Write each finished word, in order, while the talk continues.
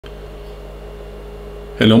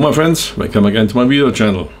Hello my friends, welcome again to my video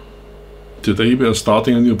channel. Today we are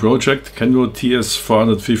starting a new project, Kenwood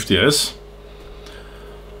TS450S.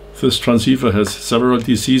 This transceiver has several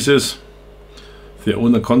diseases. The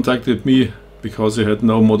owner contacted me because he had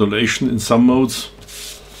no modulation in some modes.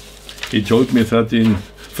 He told me that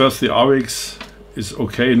first the RX is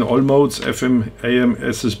okay in all modes, FM, AM,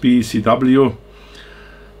 SSB, CW,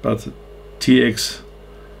 but TX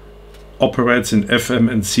operates in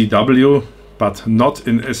FM and CW, but not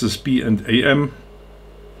in SSB and AM.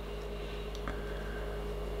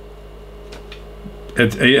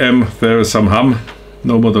 At AM there is some hum,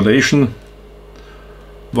 no modulation.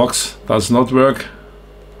 Vox does not work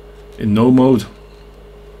in no mode.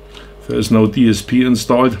 There is no DSP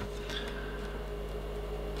installed.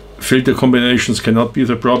 Filter combinations cannot be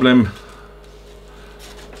the problem.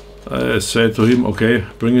 I said to him, okay,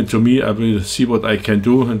 bring it to me, I will see what I can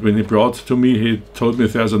do. And when he brought to me, he told me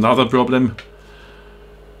there's another problem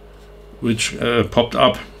which popped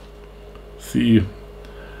up. The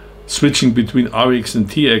switching between RX and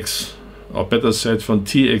TX, or better said from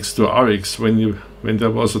TX to RX, when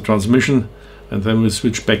there was a transmission and then we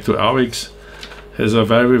switch back to RX, has a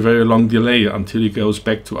very long delay until it goes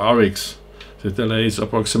back to RX. The delay is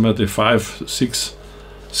approximately 5-6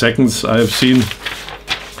 seconds. I have seen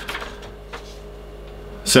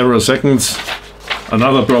several seconds.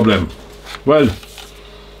 Another problem. Well,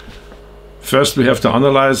 first we have to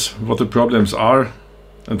analyze what the problems are,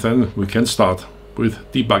 and then we can start with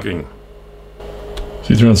debugging.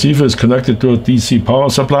 The transceiver is connected to a DC power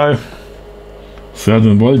supply,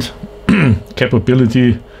 13 volt,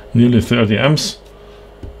 capability nearly 30 amps,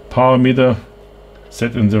 power meter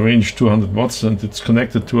set in the range 200 watts, and it's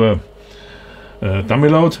connected to a dummy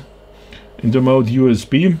load in the mode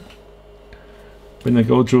USB. When I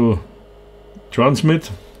go to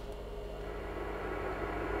transmit,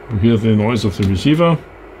 we hear the noise of the receiver.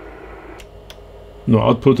 No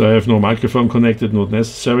output, I have no microphone connected, not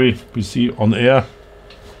necessary. We see on air,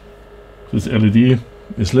 this LED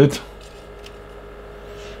is lit.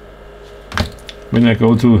 When I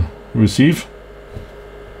go to receive,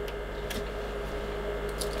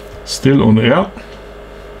 still on air.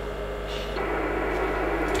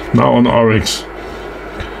 Now on RX.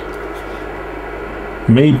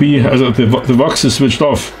 Maybe the Vox is switched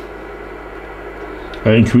off.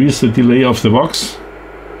 I increase the delay of the Vox.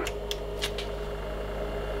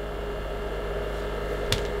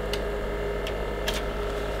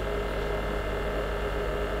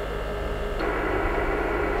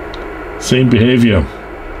 Same behavior.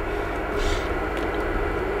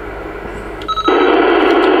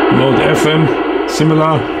 Mode FM,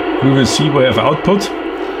 similar. We will see we have output.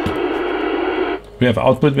 We have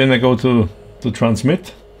output when I go to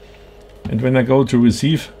transmit, and when I go to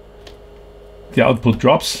receive, the output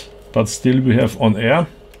drops, but still we have on air.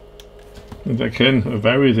 And I can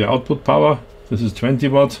vary the output power. This is 20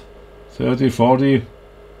 watt, 30, 40.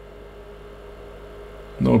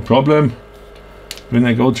 No problem. When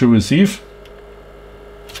I go to receive,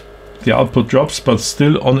 the output drops, but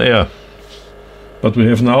still on air. But we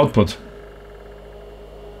have no output.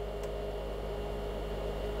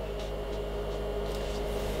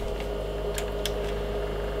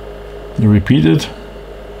 Repeat it.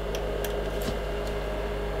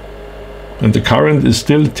 And the current is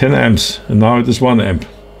still 10 amps, and now it is 1 amp.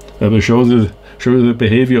 I will show you the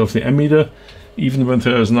behavior of the ammeter. Even when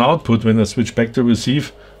there is no output, when I switch back to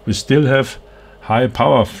receive, we still have high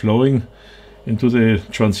power flowing into the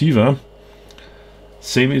transceiver.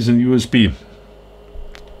 Same is in USB.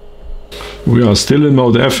 We are still in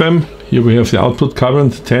mode FM. Here we have the output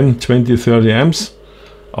current 10, 20, 30 amps.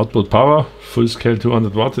 Output power full scale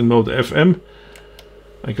 200 watt in mode FM.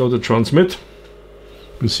 I go to transmit.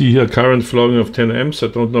 You see here current flowing of 10 amps. I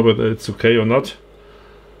don't know whether it's okay or not.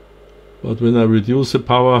 But when I reduce the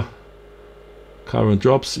power, current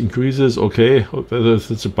drops, increases, okay. Whether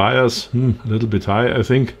it's a bias, a little bit high I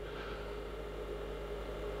think.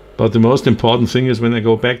 But the most important thing is when I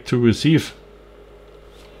go back to receive,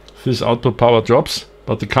 this output power drops,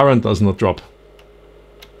 but the current does not drop.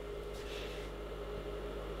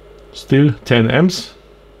 Still 10 amps.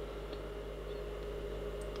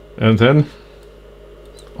 And then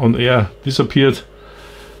on air disappeared.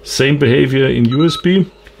 Same behavior in USB.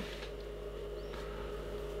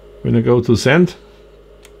 When I go to send,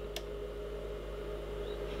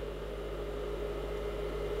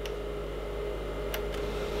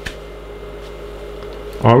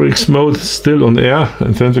 RX mode still on air,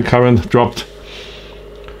 and then the current dropped.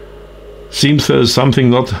 Seems there is something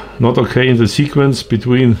not okay in the sequence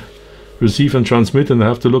between receive and transmit, and I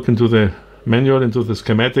have to look into the manual, into the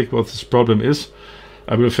schematic, what this problem is.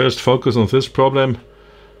 I will first focus on this problem.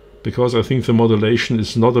 because I think the modulation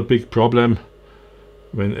is not a big problem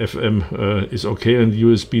when FM is okay and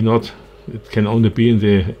USB not. It can only be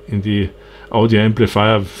in the audio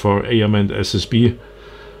amplifier for AM and SSB,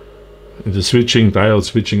 in the switching, diode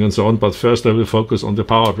switching and so on. But first I will focus on the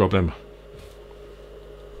power problem.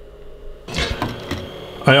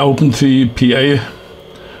 I opened the PA.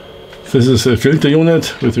 This is a filter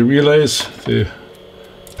unit with the relays. The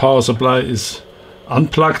power supply is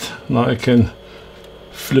unplugged. Now I can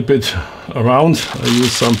flip it around. I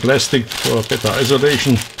use some plastic for better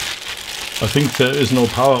isolation. I think there is no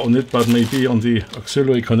power on it, but maybe on the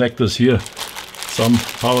auxiliary connectors here some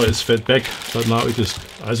power is fed back, but now it is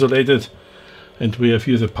isolated. And we have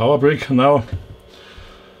here the power brick now.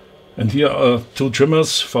 And here are two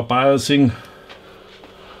trimmers for biasing.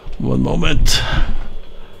 One moment.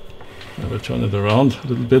 I will turn it around a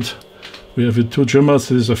little bit. We have two trimmers.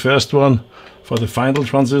 This is the first one for the final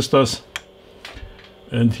transistors.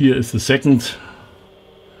 And here is the second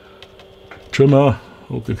trimmer,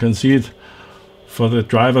 hope you can see it, for the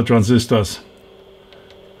driver transistors.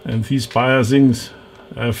 And these biasings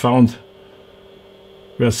I found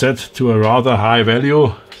were set to a rather high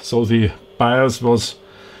value, so the bias was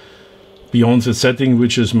beyond the setting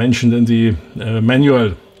which is mentioned in the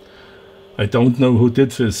manual. I don't know who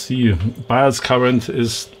did this. The bias current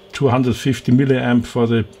is 250 milliamp for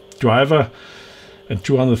the driver and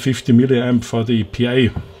 250 milliamp for the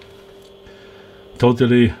PA.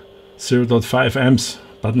 Totally 0.5 amps,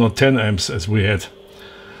 but not 10 amps as we had.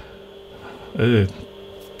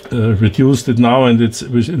 Reduced it now, and it's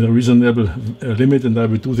within a reasonable limit, and I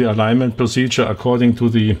will do the alignment procedure according to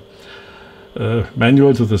the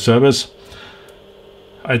manual, to the service.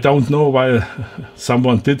 I don't know why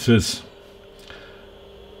someone did this.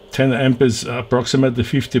 10 amp is approximately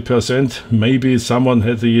 50%. Maybe someone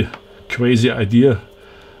had the crazy idea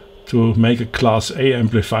to make a class A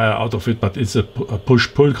amplifier out of it, but it's a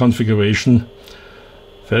push-pull configuration.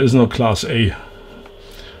 There is no class A.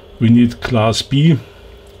 We need class B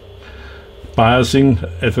biasing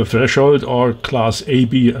at the threshold, or class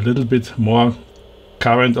AB, a little bit more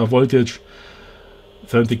current or voltage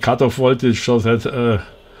than the cutoff voltage, so that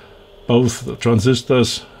both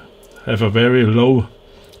transistors have a very low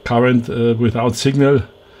current without signal.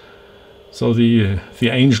 So the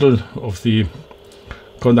angle of the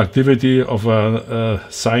conductivity of a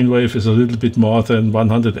sine wave is a little bit more than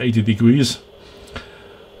 180 degrees.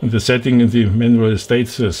 And the setting in the manual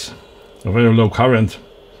states this, a very low current.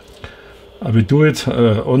 I will do it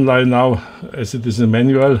online now as it is in the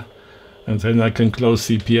manual, and then I can close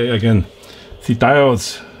the PA again. The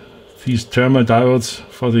diodes, these thermal diodes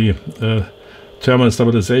for the thermal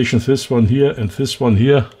stabilization, this one here and this one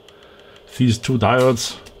here, these two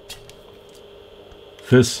diodes,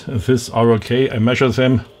 this and this are okay. I measure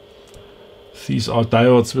them. These are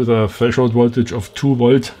diodes with a threshold voltage of 2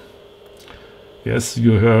 volt. Yes,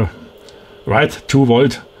 you heard right, 2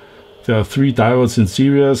 volt. There are 3 diodes in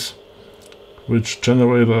series which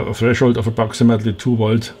generate a threshold of approximately 2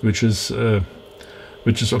 volt, which is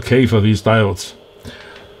okay for these diodes.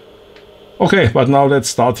 Okay, but now let's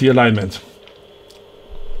start the alignment.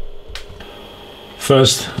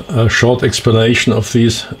 First, a short explanation of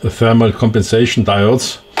these thermal compensation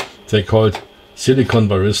diodes. They're called silicon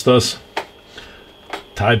varistors.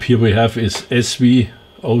 Type here we have is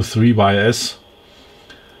SV03YS,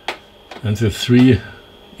 and the 3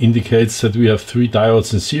 indicates that we have 3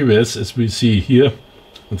 diodes in series, as we see here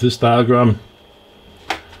in this diagram.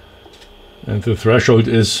 And the threshold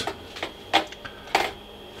is,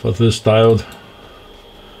 for this diode,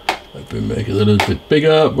 let me make it a little bit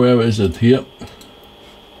bigger. Where is it? Here.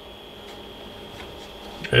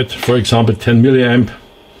 At, for example, 10 milliamp,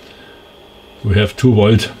 we have 2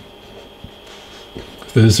 volt.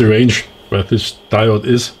 This is the range where this diode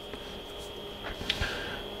is.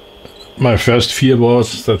 My first fear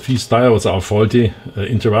was that these diodes are faulty,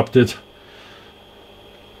 interrupted,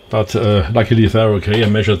 but luckily they're okay. I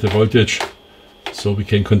measured the voltage, so we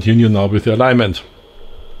can continue now with the alignment.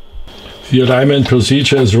 The alignment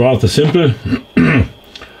procedure is rather simple.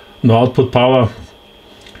 No output power.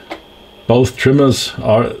 Both trimmers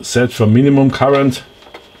are set for minimum current,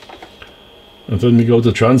 and then we go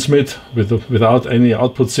to transmit without any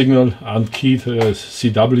output signal, unkeyed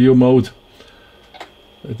CW mode.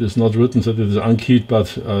 It is not written that it is unkeyed,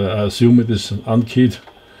 but I assume it is unkeyed.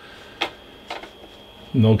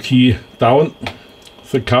 No key down.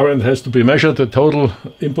 The current has to be measured, the total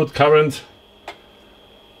input current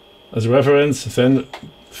as reference. Then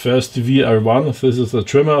first VR1, this is the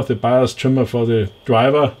trimmer, the bias trimmer for the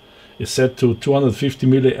driver, is set to 250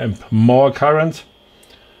 milliamp more current.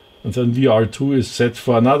 And then VR2 is set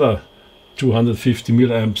for another 250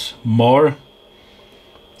 milliamps more.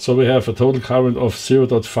 So we have a total current of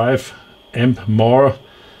 0.5 amp more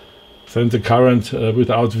than the current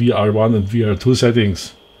without VR1 and VR2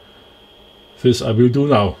 settings. This I will do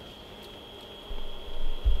now.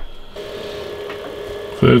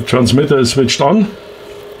 The transmitter is switched on.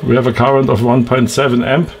 We have a current of 1.7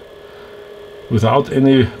 amp without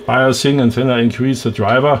any biasing, and then I increase the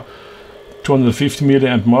driver 250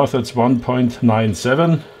 milliamp more, that's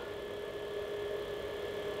 1.97.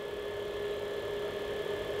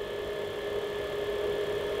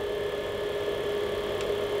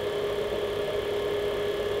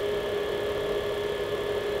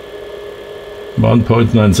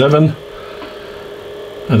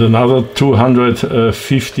 And another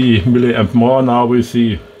 250 milliamp more now with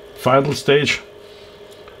the final stage.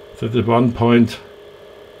 That is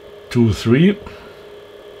 1.23.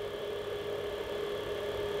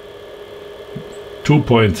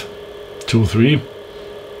 2.23.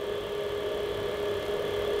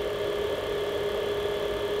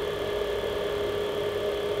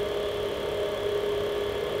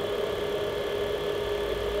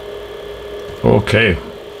 Okay.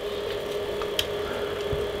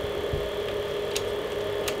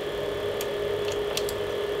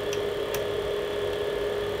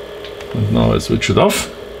 And now I switch it off.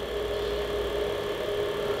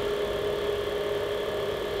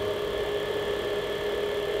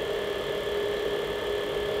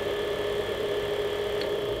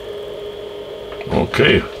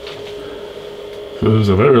 Okay. This is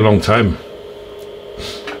a very long time.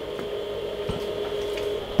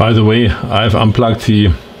 By the way, I've unplugged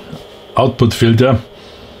the output filter,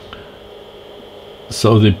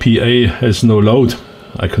 so the PA has no load.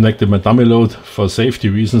 I connected my dummy load for safety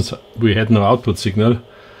reasons. We had no output signal,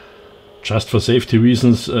 just for safety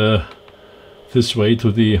reasons, this way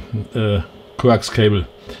to the coax cable.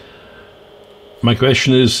 My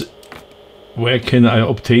question is, where can I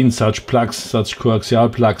obtain such plugs, such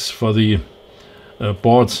coaxial plugs for the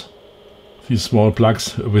boards, these small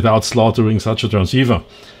plugs, without slaughtering such a transceiver?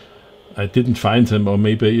 I didn't find them, or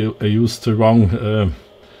maybe I used the wrong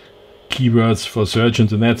keywords for search in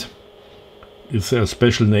the net. Is there a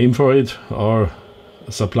special name for it, or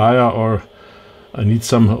a supplier, or I need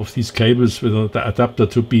some of these cables with an adapter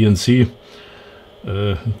to BNC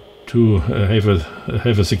to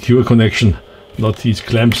have a secure connection, not these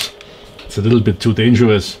clamps. It's a little bit too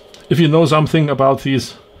dangerous. If you know something about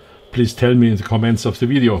these, please tell me in the comments of the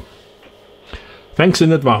video. Thanks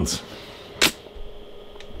in advance.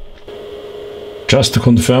 Just to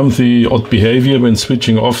confirm the odd behavior when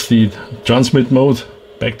switching off the transmit mode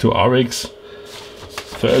back to RX,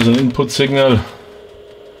 there is an input signal.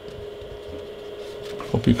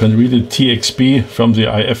 Hope you can read it, TXB, from the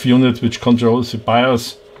IF unit, which controls the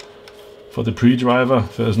BIOS for the pre-driver.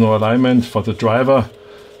 There is no alignment for the driver.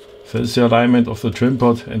 There is the alignment of the trim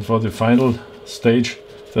pod, and for the final stage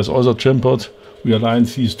there's also a trim pod. We aligned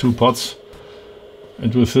these two pods,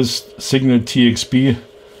 and with this signal TXB,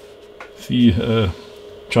 the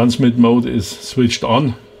transmit mode is switched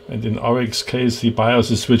on, and in RX case the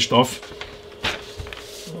BIOS is switched off.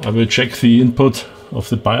 I will check the input of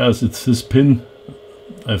the BIOS. It's this pin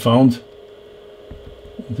I found.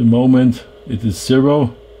 At the moment it is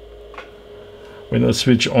 0. When I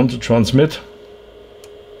switch on to transmit,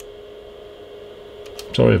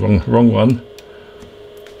 sorry, wrong one,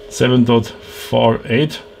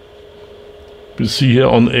 7.48. You see here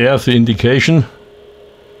on air the indication.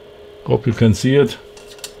 Hope you can see it.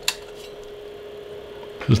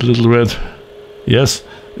 This little red, yes,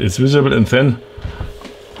 it's visible. And then,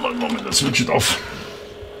 one moment, I switch it off.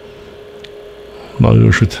 Now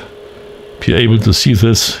you should be able to see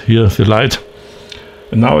this here, the light.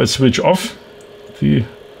 And now I switch off the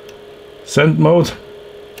send mode.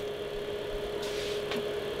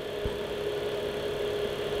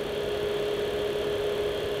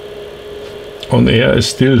 On air is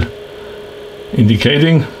still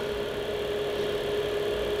indicating.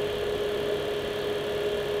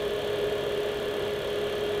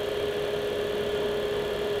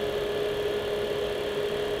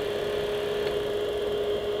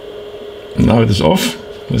 Now it is off,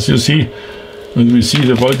 as you see, and we see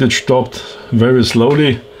the voltage dropped very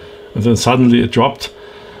slowly, and then suddenly it dropped.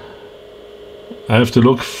 I have to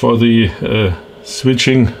look for the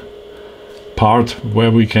switching part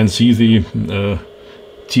where we can see the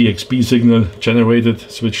TXB signal generated,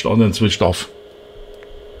 switched on and switched off.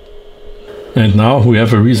 And now we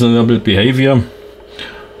have a reasonable behavior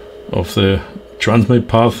of the transmit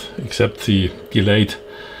path, except the delayed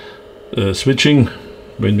switching.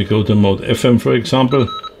 When we go to mode FM, for example,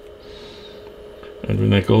 and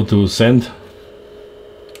when I go to send,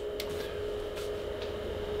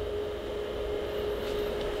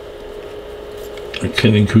 I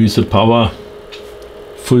can increase the power.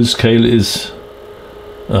 Full scale is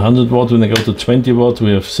 100 watt. When I go to 20 watt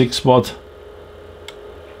we have 6 watt.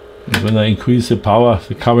 And when I increase the power,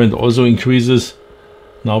 the current also increases.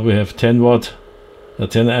 Now we have 10 watt,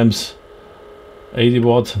 10 amps, 80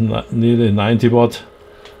 watt, nearly 90 watt.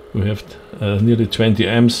 We have nearly 20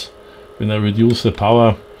 amps. When I reduce the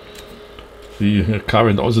power, the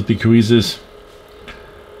current also decreases.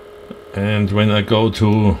 And when I go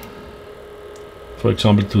to, for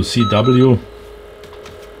example, to CW,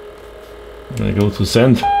 when I go to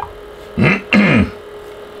send,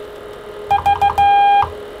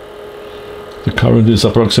 the current is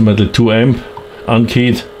approximately 2 amp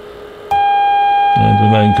unkeyed. And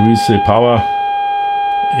when I increase the power,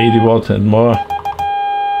 80 watt and more,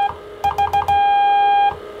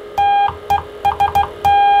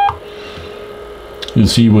 you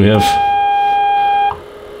see we have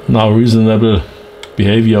now reasonable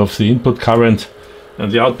behavior of the input current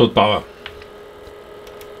and the output power.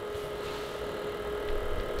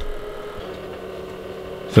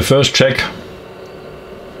 The first check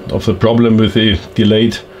of the problem with the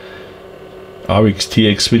delayed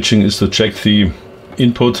RX-TX switching is to check the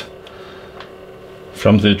input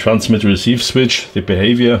from the transmit receive switch, the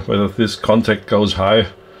behavior, whether this contact goes high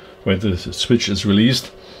when the switch is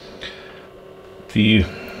released. The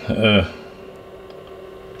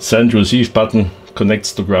send receive button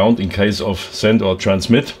connects to ground in case of send or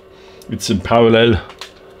transmit. It's in parallel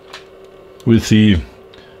with the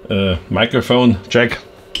microphone jack.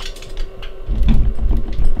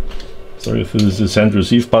 So this is the send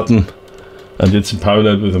receive button, and it's in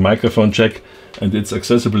parallel with the microphone jack, and it's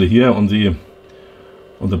accessible here on the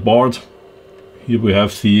board. Here we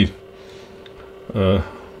have the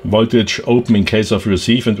voltage open in case of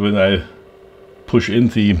receive, and when I push in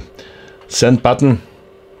the send button,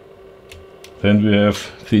 then we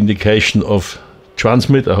have the indication of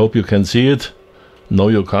transmit. I hope you can see it. No,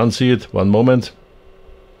 you can't see it. One moment.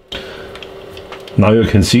 Now you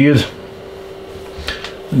can see it.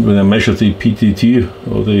 And when I measure the PTT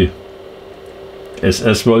or the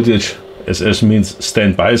SS voltage, SS means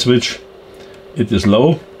standby switch, it is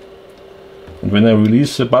low. And when I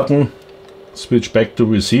release the button, switch back to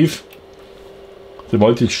receive, the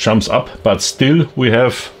voltage jumps up, but still we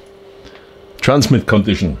have transmit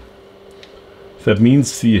condition. That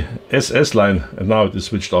means the SS line, and now it is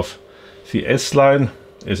switched off. The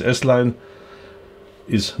SS line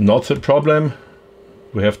is not the problem.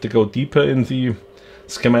 We have to go deeper in the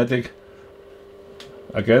schematic.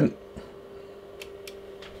 Again,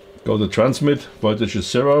 go to transmit, voltage is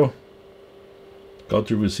 0. Go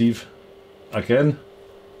to receive again,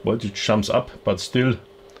 voltage jumps up, but still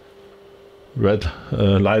red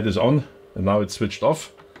light is on, and now it's switched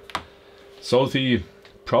off. So the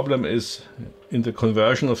problem is in the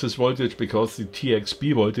conversion of this voltage, because the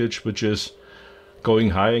TXB voltage, which is going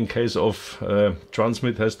high in case of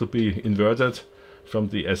transmit, has to be inverted from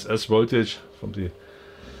the SS voltage, from the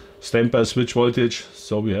standby switch voltage.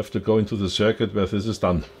 So we have to go into the circuit where this is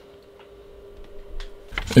done.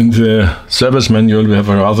 In the service manual we have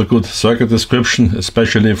a rather good circuit description,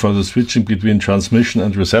 especially for the switching between transmission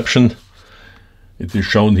and reception. It is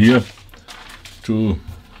shown here. To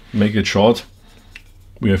make it short,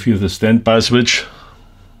 we have here the standby switch.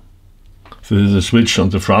 This is a switch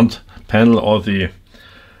on the front panel, or the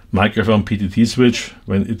microphone PTT switch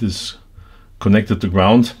when it is connected to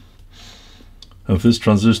ground. And this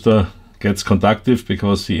transistor gets conductive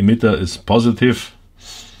because the emitter is positive.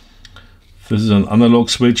 This is an analog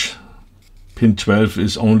switch. Pin 12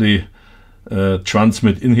 is only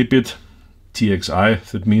transmit inhibit, TXI.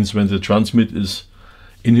 That means when the transmit is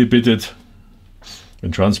inhibited,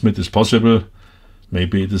 when transmit is possible,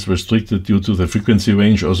 maybe it is restricted due to the frequency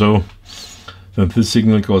range or so, then this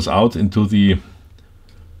signal goes out into the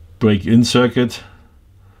break-in circuit.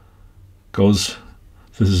 This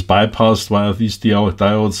is bypassed via these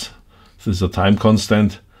diodes. This is a time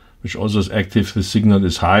constant which also is active. The signal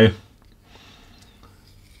is high,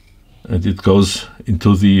 and it goes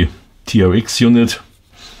into the TRX unit.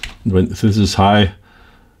 And when this is high,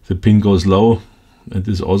 the pin goes low, and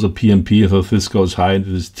this is also PNP, so this goes high, and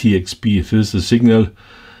this is TXB. This is the signal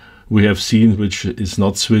we have seen, which is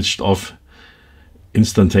not switched off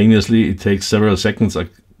instantaneously. It takes several seconds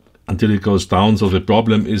until it goes down. So the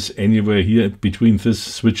problem is anywhere here between this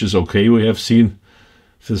switch is okay. We have seen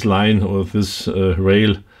this line or this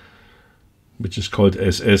rail, which is called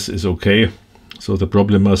SS, is okay. So the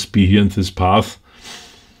problem must be here in this path.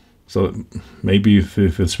 So maybe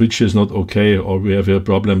the switch is not okay, or we have a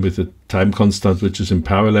problem with the time constant, which is in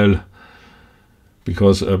parallel,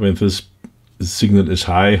 because when this signal is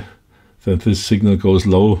high, then this signal goes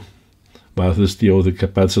low while this diode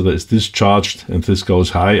capacitor is discharged, and this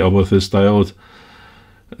goes high over this diode.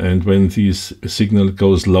 And when this signal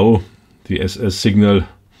goes low, the SS signal,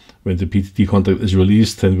 when the PTT contact is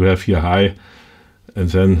released, then we have here high, and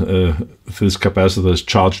then this capacitor is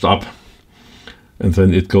charged up, and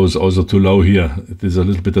then it goes also too low here. It is a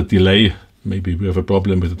little bit of delay. Maybe we have a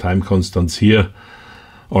problem with the time constants here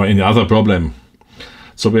or any other problem.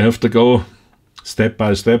 So we have to go step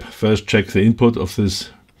by step. First check the input of this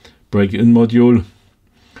break-in module.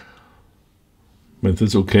 When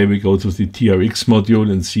that's okay, we go to the TRX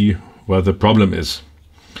module and see where the problem is.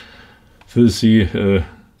 This is the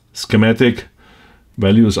schematic.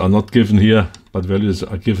 Values are not given here, but values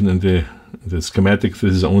are given in the schematic.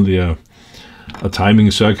 This is only a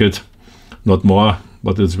timing circuit, not more,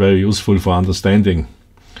 but it's very useful for understanding.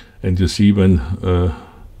 And you see when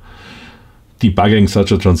debugging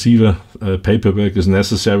such a transceiver, paperwork is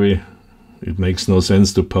necessary. It makes no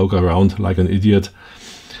sense to poke around like an idiot.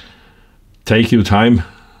 Take your time.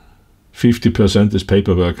 50% is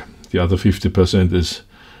paperwork. The other 50% is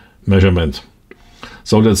measurement.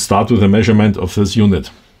 So let's start with the measurement of this unit.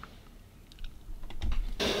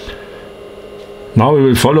 Now we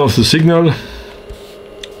will follow the signal,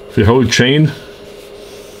 the whole chain,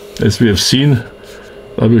 as we have seen.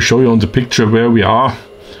 I will show you on the picture where we are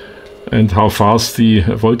and how fast the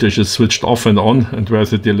voltage is switched off and on, and where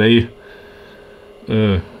the delay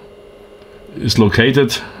is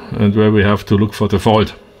located and where we have to look for the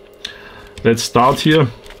fault. Let's start here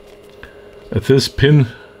at this pin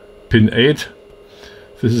 8.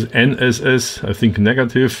 This is NSS, I think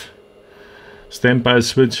negative standby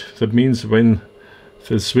switch. That means when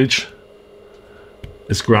the switch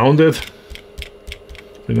is grounded,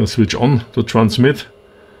 when I switch on to transmit,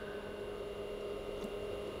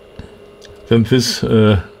 then this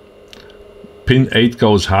pin 8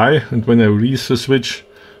 goes high, and when I release the switch,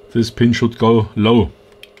 this pin should go low.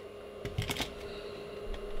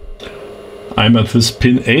 I'm at this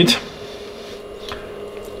pin 8.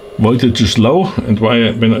 Voltage is low, and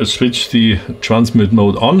when I switch the transmit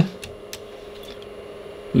mode on,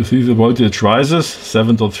 you see the voltage rises,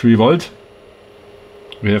 7.3 volt.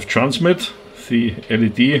 We have transmit, the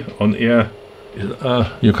LED on air,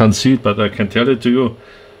 you can't see it, but I can tell it to you.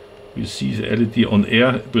 You see the LED on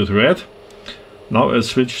air with red. Now I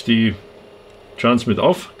switch the transmit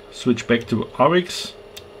off, switch back to RX.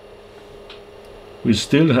 We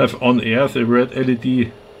still have on air the red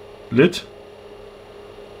LED lit.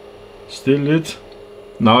 Still lit.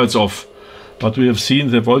 Now it's off. But we have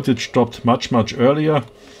seen the voltage dropped much earlier.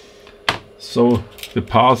 So the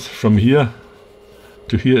path from here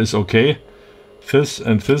to here is okay. This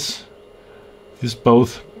and this, these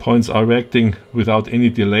both points are reacting without any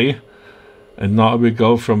delay. And now we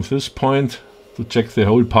go from this point to check the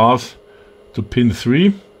whole path to pin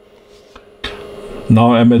 3.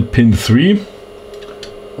 Now I'm at pin 3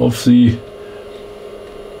 of the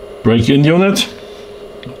break-in unit.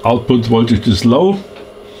 Output voltage is low.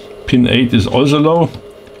 Pin 8 is also low.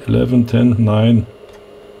 11, 10, 9,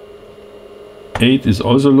 8 is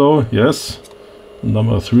also low. Yes.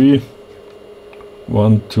 Number 3.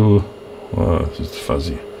 1, 2. This is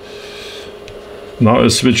fuzzy. Now I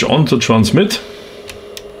switch on to transmit.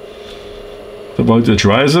 The voltage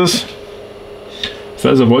rises.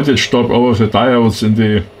 There's a voltage drop over the diodes in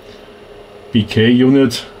the BK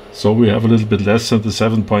unit, so we have a little bit less than the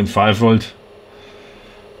 7.5 volt.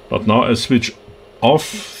 But now I switch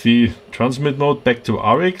off the transmit mode back to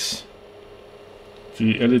RX.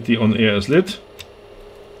 The LED on air is lit.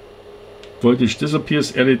 Voltage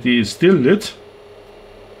disappears, LED is still lit.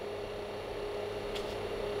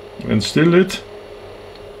 And still lit.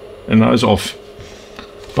 And now it's off.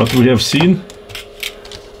 But we have seen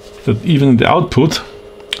that even in the output,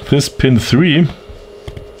 this pin 3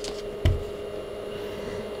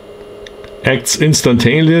 acts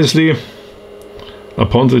instantaneously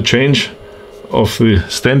upon the change of the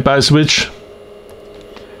standby switch.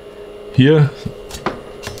 Here,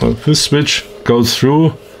 this switch goes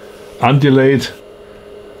through undelayed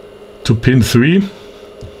to pin 3.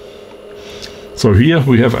 So here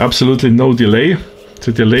we have absolutely no delay.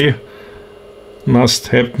 The delay must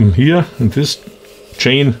happen here in this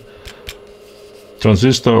chain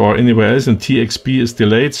transistor or anywhere else, and TXP is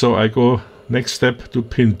delayed, so I go next step to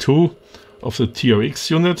pin 2 of the TRX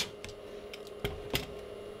unit.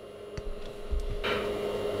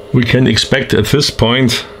 We can expect at this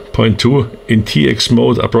point 2 in TX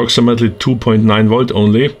mode approximately 2.9 volt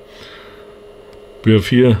only. We have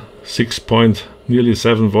here nearly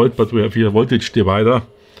 7 volt, but we have here a voltage divider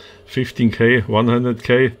 15K,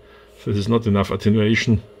 100K. This is not enough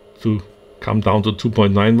attenuation to come down to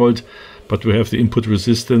 2.9 volt, but we have the input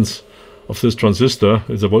resistance of this transistor.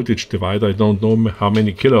 It's a voltage divider. I don't know how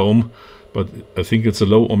many kilo ohm, but I think it's a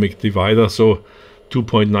low ohmic divider, so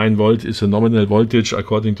 2.9 volt is a nominal voltage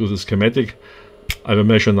according to the schematic. I will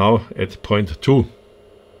measure now at 0.2.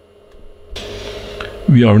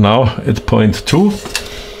 We are now at 0.2.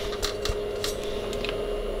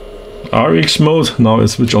 RX mode. Now I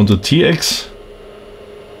switch on to TX.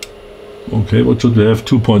 Okay, what should we have?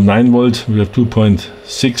 2.9 volt. We have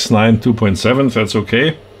 2.69, 2.7. That's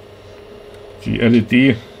okay. The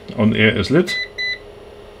LED on air is lit.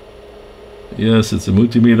 Yes, it's a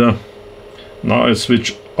multimeter. Now I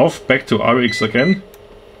switch off back to RX again.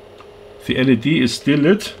 The LED is still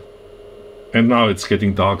lit, and now it's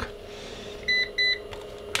getting dark.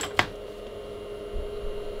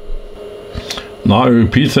 Now I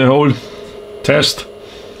repeat the whole test.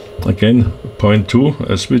 Again,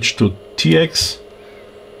 0.2. I switch to TX.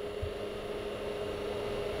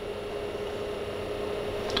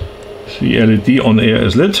 The LED on air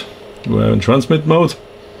is lit. We're in transmit mode.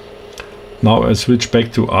 Now I switch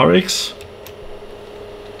back to RX.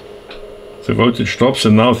 The voltage drops,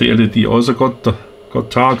 and now the LED also got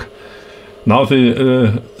dark. Now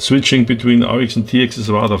the switching between RX and TX is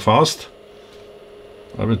rather fast.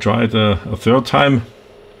 I will try it a third time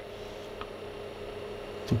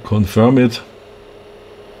to confirm it,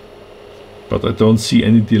 but I don't see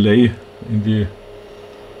any delay in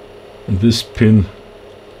this pin.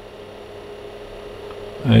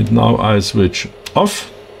 And now I switch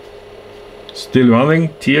off. Still running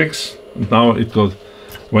TX, and now it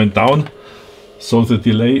went down. So the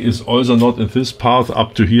delay is also not in this path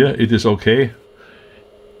up to here. It is okay.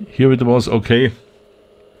 Here it was okay.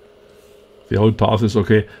 The whole path is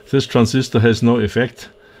okay. This transistor has no effect,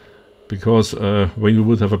 because when we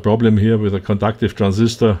would have a problem here with a conductive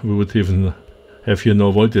transistor, we would even have here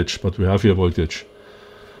no voltage, but we have here voltage.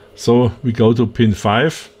 So we go to pin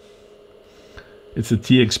 5. It's a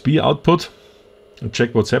TXP output. And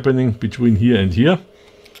check what's happening between here and here.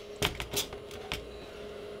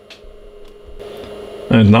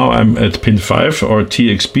 And now I'm at pin 5 or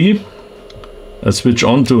TXP. I switch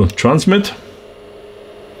on to transmit.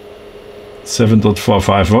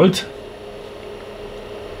 7.45 volt.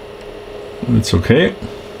 It's okay.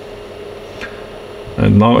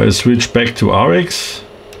 And now I switch back to RX.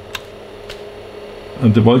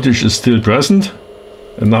 And the voltage is still present.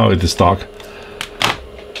 And now it is dark.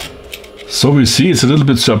 So we see it's a little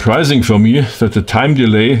bit surprising for me that the time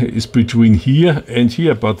delay is between here and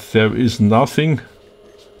here, but there is nothing.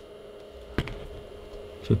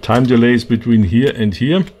 The time delay is between here and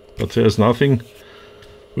here, but there's nothing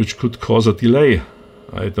which could cause a delay.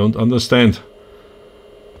 I don't understand.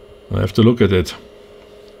 I have to look at it.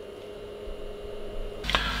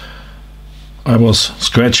 I was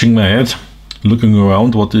scratching my head, looking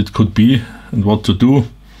around what it could be and what to do.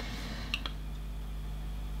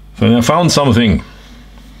 Then I found something.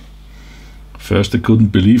 First I couldn't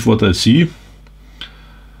believe what I see.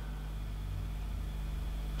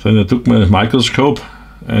 Then I took my microscope,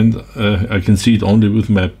 and I can see it only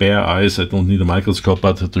with my bare eyes. I don't need a microscope,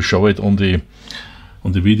 but to show it on the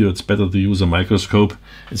video it's better to use a microscope.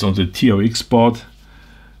 It's on the TRX board.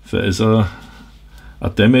 There is a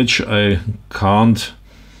damage. I can't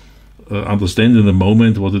understand in the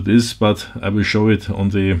moment what it is, but I will show it on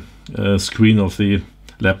the screen of the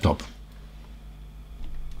laptop.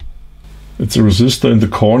 It's a resistor in the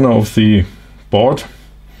corner of the board,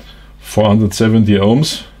 470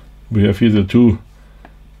 ohms. We have here the two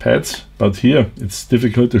pads, but here it's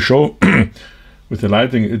difficult to show with the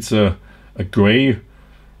lighting. It's a gray,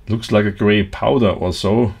 looks like a gray powder or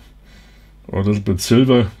so, or a little bit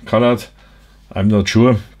silver colored. I'm not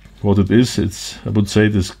sure what it is. It's, I would say,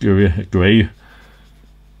 this gray,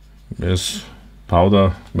 yes,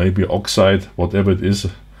 powder, maybe oxide, whatever it is.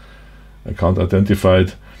 I can't identify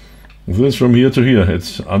it. This from here to here.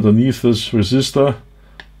 It's underneath this resistor,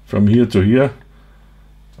 from here to here.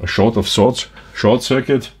 A short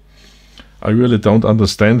circuit. I really don't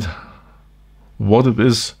understand what it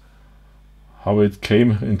is, how it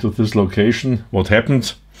came into this location, what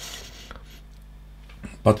happened.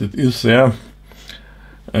 But it is there,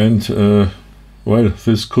 and well,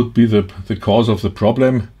 this could be the cause of the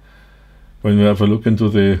problem. When we have a look into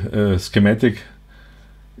the schematic,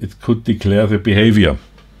 it could declare the behavior.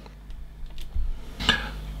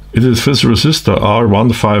 It is this resistor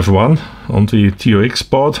R151 on the TRX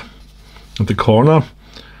board at the corner,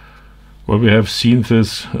 where we have seen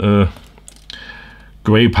this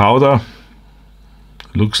gray powder.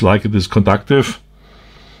 Looks like it is conductive.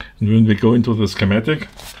 And when we go into the schematic,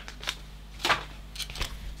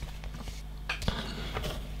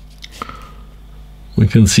 we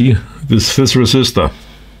can see this resistor.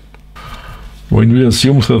 When we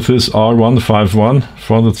assume that this R151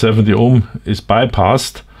 470 ohm is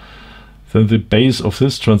bypassed, then the base of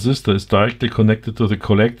this transistor is directly connected to the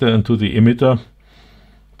collector and to the emitter,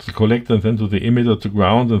 to the collector and then to the emitter to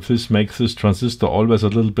ground, and this makes this transistor always a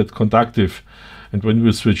little bit conductive. And when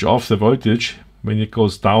we switch off the voltage, when it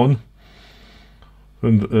goes down,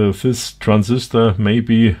 then this transistor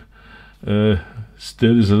maybe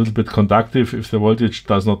still is a little bit conductive if the voltage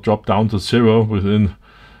does not drop down to zero within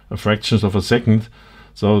a fractions of a second.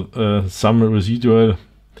 So some residual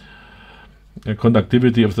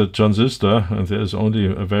conductivity of the transistor, and there is only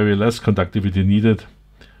a very less conductivity needed,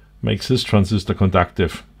 makes this transistor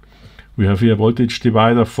conductive. We have here voltage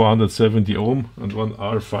divider 470 ohm and one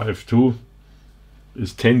R52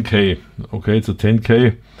 is 10K. Okay, it's a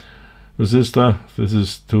 10K resistor. This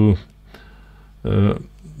is to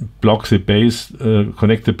block the base,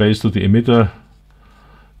 connect the base to the emitter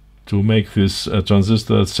to make this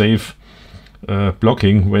transistor safe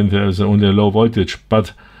blocking when there is only a low voltage.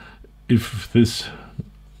 But if this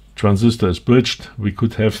transistor is bridged, we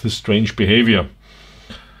could have this strange behavior.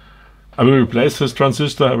 I will replace this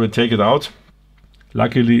transistor, I will take it out.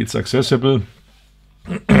 Luckily it's accessible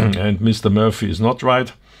and Mr. Murphy is not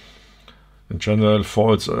right. In general,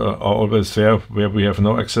 faults are always there where we have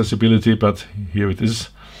no accessibility, but here it is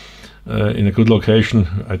in a good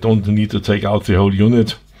location. I don't need to take out the whole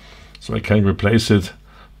unit, so I can replace it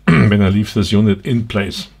when I leave this unit in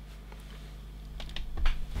place.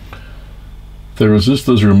 The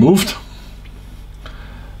resistor is removed.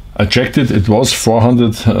 I checked it, it was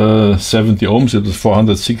 470 ohms, it was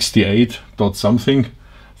 468 dot something.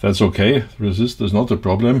 That's okay, the resistor is not a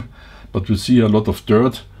problem, but we see a lot of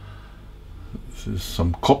dirt. There's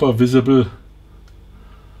some copper visible.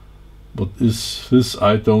 What is this?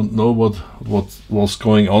 I don't know what was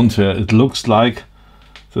going on there. It looks like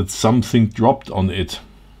that something dropped on it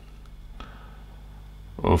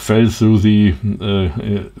or fell through the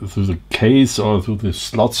case or through the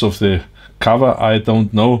slots of the cover. I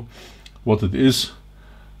don't know what it is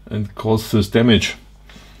and caused this damage.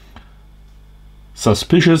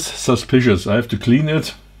 Suspicious. I have to clean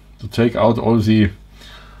it to take out all the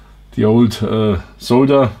old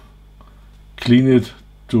solder, clean it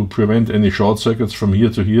to prevent any short circuits from here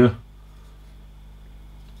to here,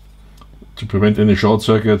 to prevent any short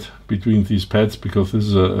circuit between these pads, because this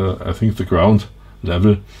is I think the ground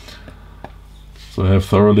level. So I have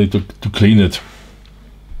thoroughly to clean it.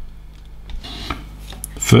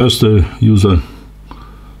 First I use a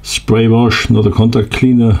spray wash, not a contact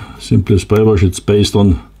cleaner, simply a spray wash. It's based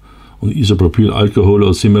on isopropyl alcohol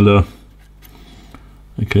or similar.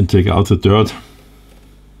 I can take out the dirt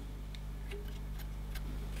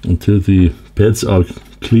until the pads are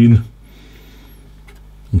clean,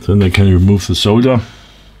 and then I can remove the solder.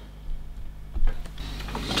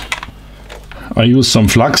 I use some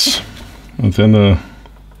flux and then a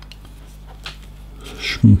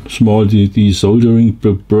small desoldering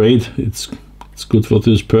braid. It's good for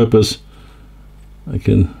this purpose. I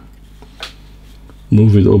can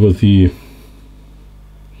move it over the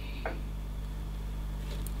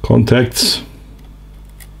contacts.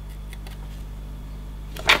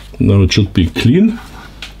 Now it should be clean.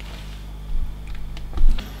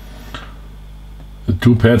 The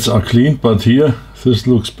two pads are clean, but here this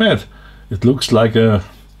looks bad. It looks like a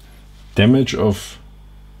damage of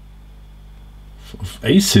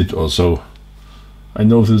acid or so. I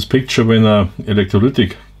know this picture when an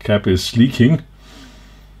electrolytic cap is leaking.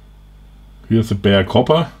 Here's the bare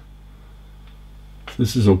copper.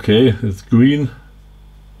 This is okay, it's green.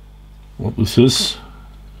 What was this?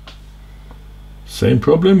 Same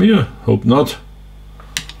problem here? Hope not.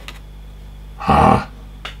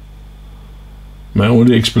 My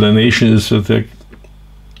only explanation is that there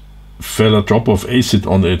fell a drop of acid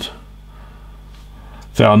on it.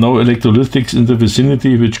 There are no electrolytics in the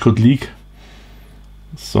vicinity which could leak,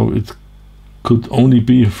 so it could only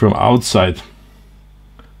be from outside.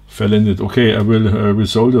 Fell in it. Okay, I will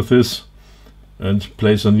resolder this and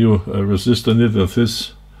place a new resistor in it. And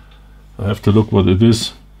this, I have to look what it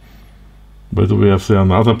is. Whether we have there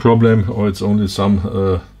another problem or it's only some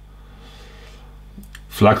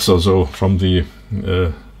flux or so from the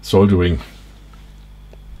soldering.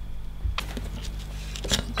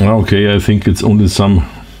 Okay, I think it's only some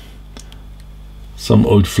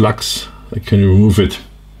old flux. I can remove it.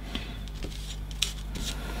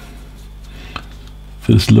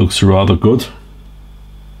 This looks rather good.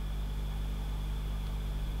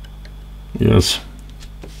 Yes,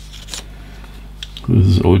 this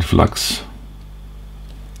is old flux.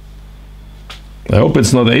 I hope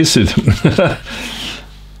it's not acid.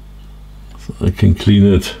 So I can clean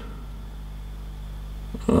it.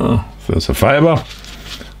 There's a fiber,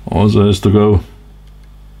 also has to go.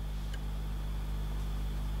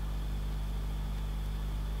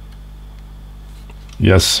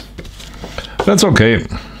 Yes, that's okay.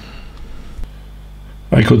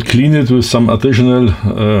 I could clean it with some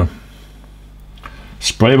additional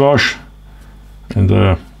spray wash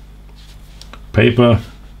and paper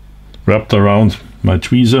wrapped around my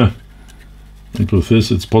tweezer, and with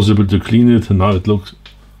this it's possible to clean it, and now it looks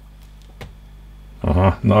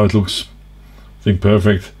now it looks, I think,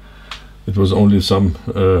 perfect. It was only some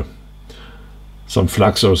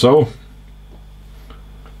flux or so.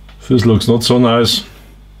 This looks not so nice.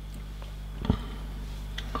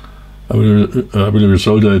 I will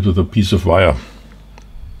resolder it with a piece of wire.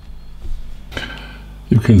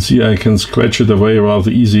 You can see I can scratch it away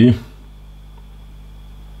rather easy.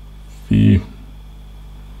 The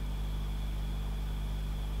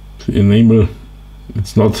enamel,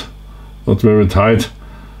 it's not very tight.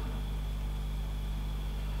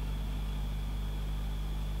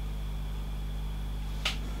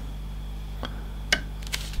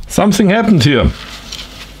 Something happened here.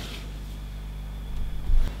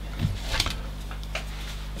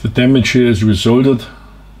 The damage here is resoldered.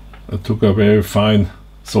 I took a very fine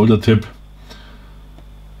solder tip.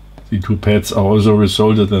 The two pads are also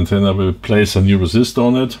resoldered, and then I will place a new resistor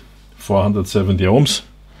on it, 470 ohms.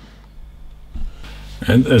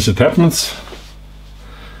 And as it happens,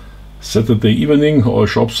 Saturday evening, all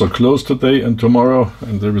shops are closed today and tomorrow,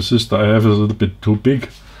 and the resistor I have is a little bit too big,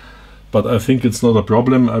 but I think it's not a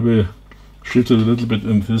problem. I will shift it a little bit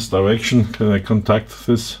in this direction. Can I contact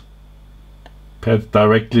this pad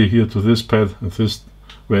directly here to this pad, and this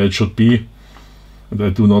where it should be, and I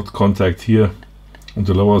do not contact here on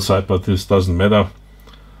the lower side, but this doesn't matter.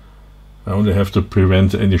 I only have to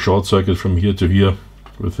prevent any short circuit from here to here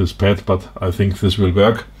with this pad, but I think this will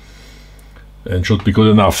work and should be good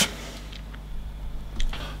enough.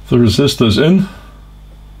 The resistor is in.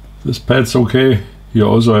 This pad's okay. Here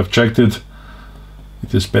also I've checked it.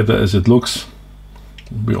 It is better as it looks.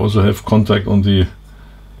 We also have contact on the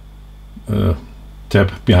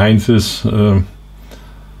tab behind this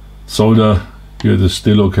solder. Here it is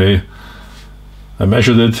still okay. I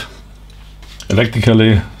measured it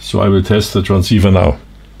electrically, so I will test the transceiver now.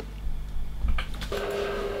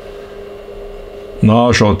 Now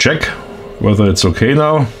a short check whether it's okay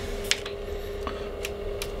now.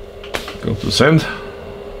 Go to send.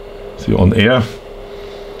 See, on air.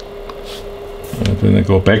 And then I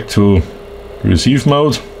go back to receive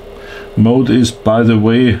mode. Mode is, by the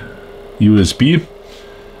way, USB.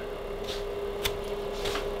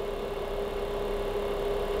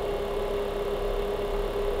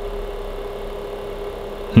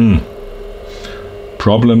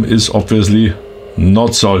 Problem is obviously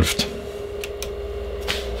not solved.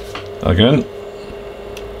 Again.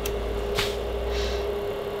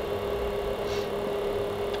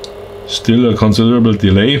 Still a considerable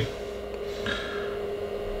delay.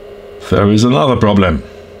 There is another problem.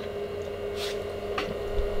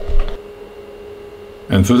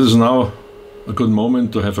 And this is now a good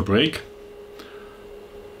moment to have a break,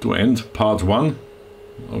 to end part 1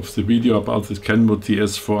 of the video about this Kenwood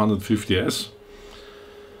TS450S.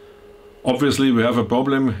 Obviously we have a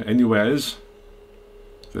problem anywhere else.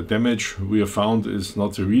 The damage we have found is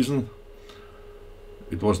not the reason.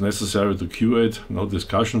 It was necessary to cure it, no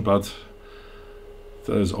discussion, but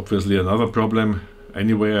there is obviously another problem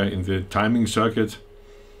anywhere in the timing circuit.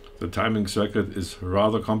 The timing circuit is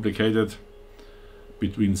rather complicated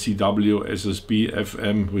between CW, SSB,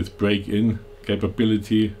 FM with break-in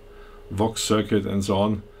capability, Vox circuit and so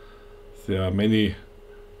on. There are many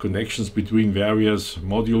connections between various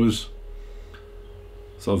modules,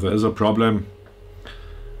 so there is a problem.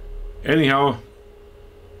 Anyhow,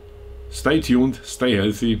 stay tuned, stay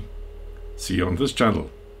healthy, see you on this channel.